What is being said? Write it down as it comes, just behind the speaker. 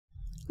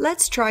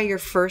Let's try your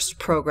first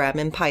program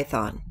in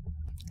Python.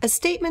 A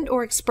statement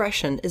or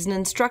expression is an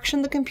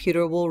instruction the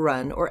computer will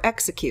run or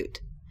execute.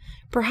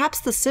 Perhaps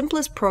the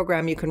simplest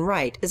program you can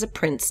write is a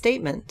print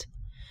statement.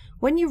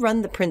 When you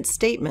run the print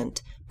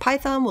statement,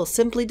 Python will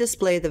simply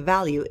display the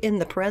value in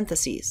the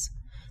parentheses.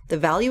 The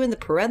value in the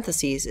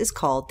parentheses is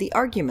called the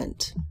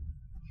argument.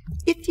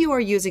 If you are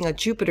using a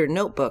Jupyter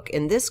notebook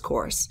in this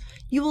course,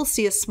 you will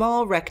see a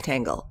small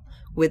rectangle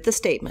with the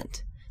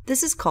statement.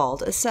 This is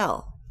called a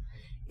cell.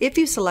 If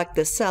you select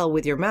this cell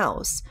with your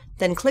mouse,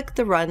 then click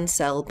the Run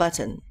Cell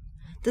button.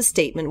 The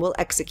statement will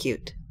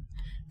execute.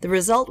 The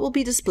result will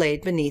be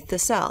displayed beneath the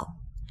cell.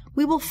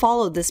 We will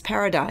follow this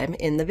paradigm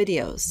in the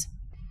videos.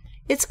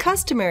 It's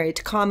customary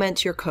to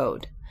comment your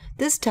code.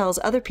 This tells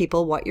other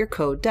people what your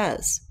code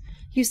does.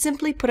 You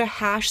simply put a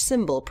hash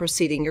symbol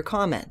preceding your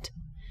comment.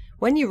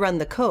 When you run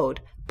the code,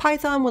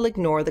 Python will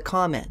ignore the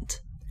comment.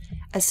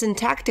 A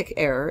syntactic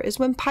error is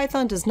when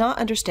Python does not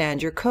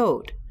understand your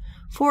code.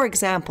 For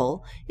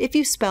example, if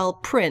you spell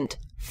print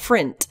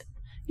frint,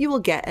 you will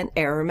get an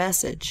error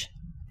message.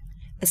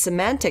 A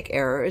semantic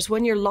error is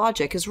when your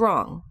logic is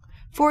wrong.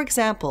 For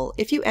example,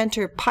 if you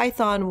enter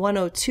Python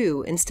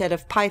 102 instead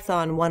of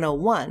Python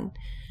 101,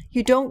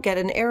 you don't get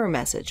an error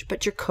message,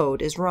 but your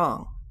code is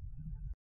wrong.